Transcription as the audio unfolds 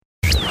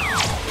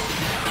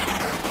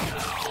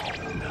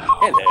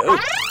Hello.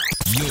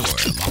 You're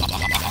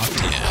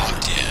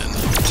locked in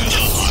to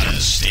the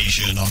hottest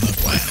station on the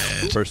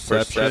planet.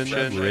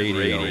 Perception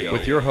Radio.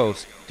 With your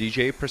host,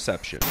 DJ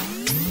Perception.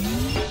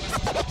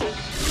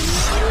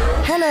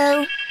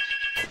 Hello.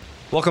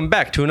 Welcome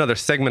back to another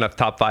segment of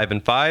Top 5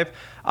 and 5.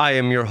 I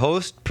am your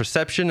host,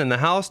 Perception in the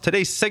house.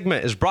 Today's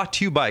segment is brought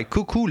to you by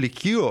Cuckoo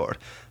Liqueur.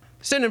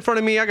 Sitting in front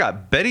of me, I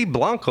got Betty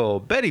Blanco.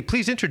 Betty,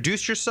 please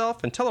introduce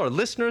yourself and tell our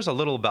listeners a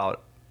little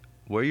about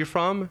where you're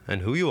from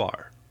and who you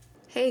are.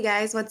 Hey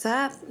guys, what's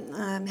up?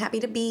 I'm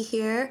happy to be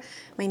here.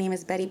 My name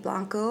is Betty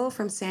Blanco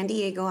from San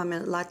Diego. I'm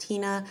a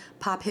Latina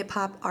pop hip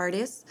hop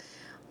artist.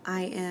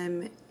 I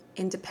am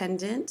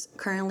independent,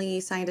 currently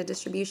signed a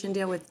distribution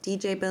deal with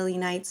DJ Billy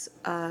Knight's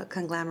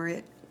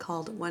conglomerate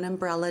called One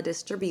Umbrella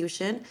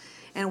Distribution.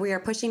 And we are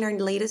pushing our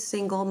latest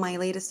single, my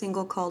latest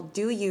single called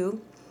Do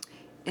You,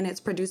 and it's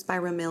produced by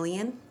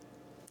Ramillion.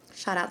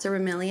 Shout out to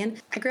Ramillion.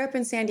 I grew up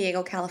in San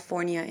Diego,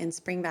 California, in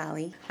Spring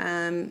Valley.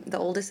 The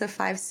oldest of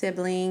 5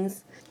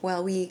 siblings.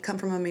 Well, we come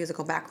from a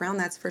musical background,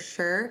 that's for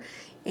sure.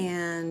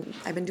 And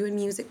I've been doing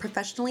music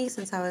professionally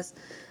since I was,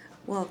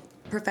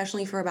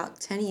 professionally for about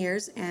 10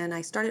 years. And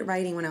I started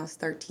writing when I was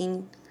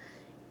 13.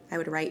 I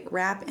would write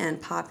rap and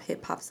pop,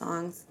 hip hop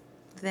songs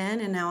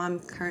then. And now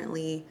I'm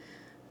currently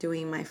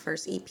doing my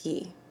first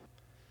EP.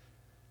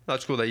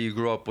 That's cool that you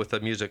grew up with a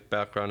music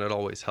background. It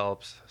always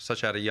helps,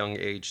 such at a young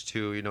age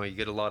too. You know, you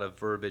get a lot of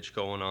verbiage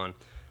going on.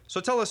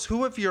 So tell us,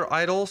 who have your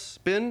idols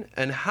been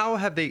and how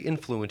have they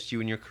influenced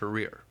you in your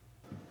career?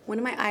 One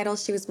of my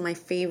idols, she was my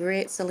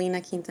favorite, Selena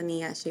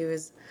Quintanilla. She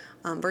was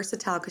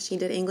versatile because she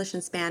did English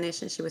and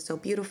Spanish, and she was so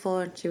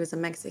beautiful. She was a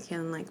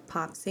Mexican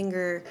pop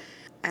singer,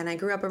 and I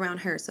grew up around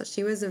her. So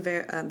she was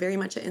very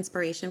much an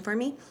inspiration for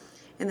me.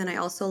 And then I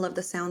also love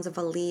the sounds of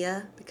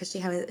Aaliyah because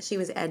she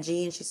was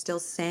edgy and she still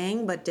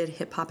sang but did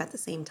hip hop at the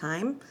same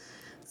time.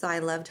 So I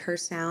loved her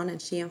sound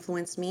and she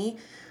influenced me.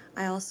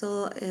 I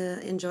also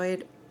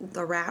enjoyed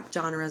the rap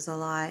genres a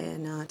lot,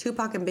 and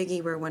Tupac and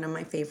Biggie were one of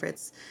my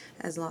favorites,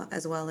 as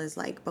well as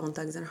like Bone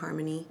Thugs and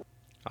Harmony.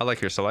 I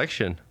like your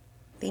selection.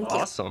 Thank you.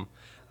 Awesome.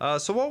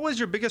 So what was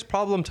your biggest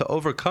problem to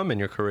overcome in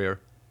your career?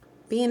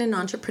 Being an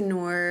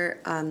entrepreneur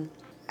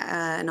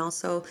and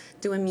also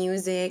doing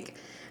music.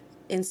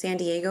 In San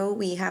Diego,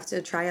 we have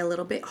to try a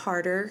little bit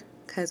harder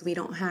because we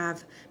don't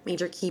have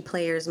major key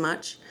players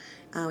much.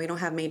 We don't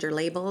have major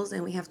labels,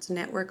 and we have to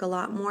network a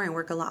lot more and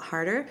work a lot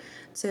harder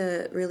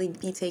to really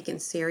be taken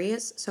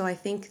serious. So I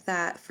think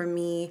that for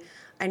me,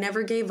 I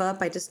never gave up.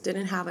 I just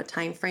didn't have a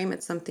time frame.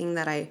 It's something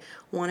that I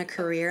want a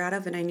career out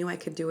of, and I knew I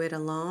could do it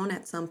alone.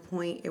 At some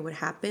point, it would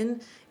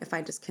happen if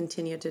I just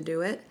continued to do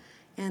it.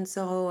 And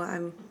so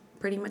I'm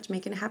pretty much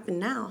making it happen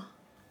now.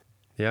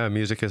 Yeah,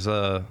 music is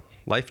a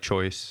life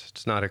choice.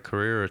 It's not a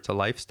career, it's a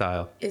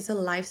lifestyle. It's a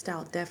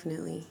lifestyle,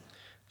 definitely.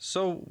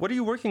 So what are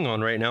you working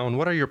on right now, and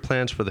what are your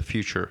plans for the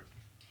future?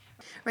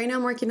 Right now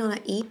I'm working on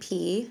an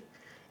EP,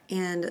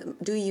 and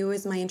Do You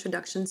is my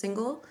introduction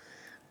single.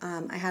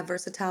 I have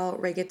Versatile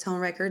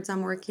Reggaeton Records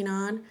I'm working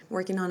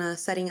on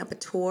setting up a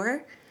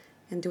tour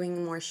and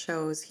doing more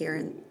shows here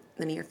in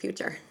the near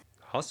future.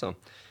 Awesome.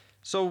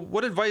 So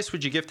what advice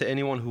would you give to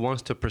anyone who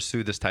wants to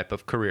pursue this type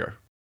of career?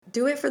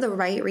 Do it for the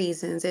right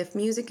reasons. If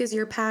music is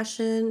your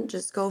passion,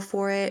 just go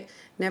for it.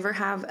 Never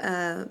have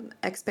an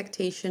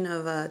expectation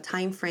of a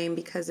time frame,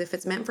 because if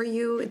it's meant for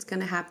you, it's going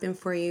to happen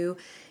for you.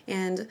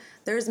 And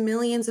there's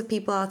millions of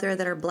people out there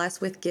that are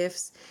blessed with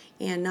gifts,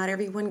 and not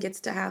everyone gets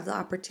to have the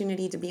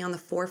opportunity to be on the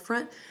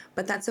forefront.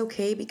 But that's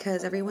okay,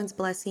 because everyone's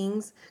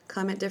blessings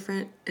come at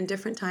different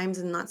times,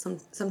 and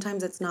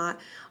sometimes it's not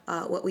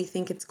what we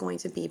think it's going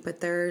to be.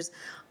 But there's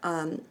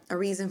a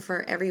reason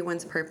for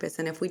everyone's purpose,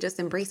 and if we just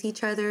embrace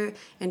each other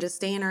and just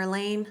stay in our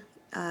lane,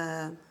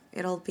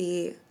 it'll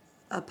be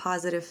a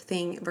positive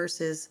thing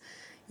versus,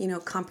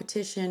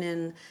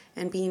 competition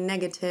and being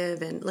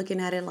negative and looking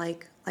at it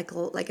like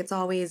it's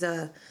always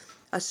a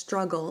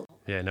struggle.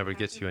 Yeah, it never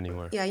gets you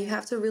anywhere. Yeah, you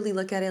have to really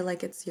look at it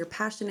like it's your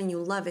passion and you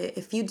love it.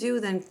 If you do,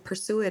 then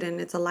pursue it, and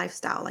it's a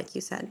lifestyle, like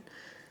you said.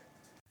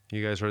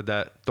 You guys heard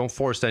that. Don't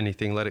force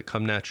anything. Let it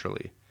come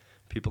naturally.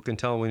 People can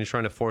tell when you're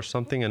trying to force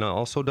something, and it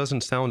also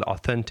doesn't sound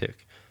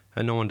authentic,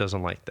 and no one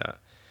doesn't like that.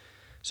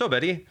 So,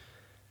 Betty,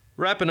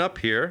 wrapping up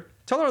here,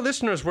 tell our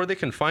listeners where they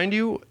can find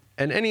you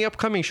and any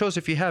upcoming shows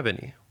if you have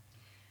any.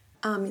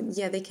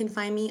 They can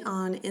find me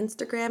on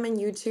Instagram and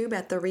YouTube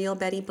at The Real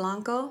Betty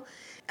Blanco.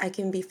 I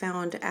can be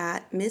found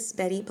at Miss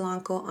Betty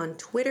Blanco on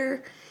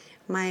Twitter.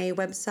 My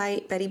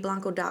website,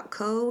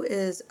 bettyblanco.co,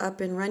 is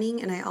up and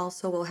running, and I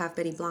also will have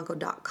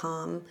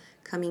bettyblanco.com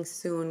coming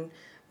soon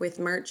with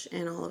merch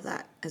and all of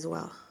that as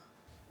well.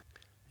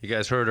 You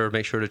guys heard her.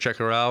 Make sure to check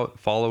her out,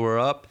 follow her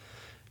up.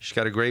 She's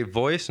got a great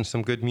voice and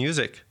some good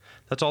music.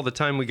 That's all the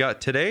time we got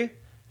today.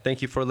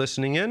 Thank you for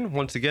listening in.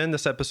 Once again,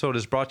 this episode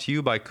is brought to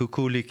you by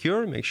Cuckoo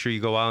Liqueur. Make sure you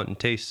go out and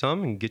taste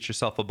some and get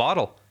yourself a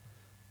bottle.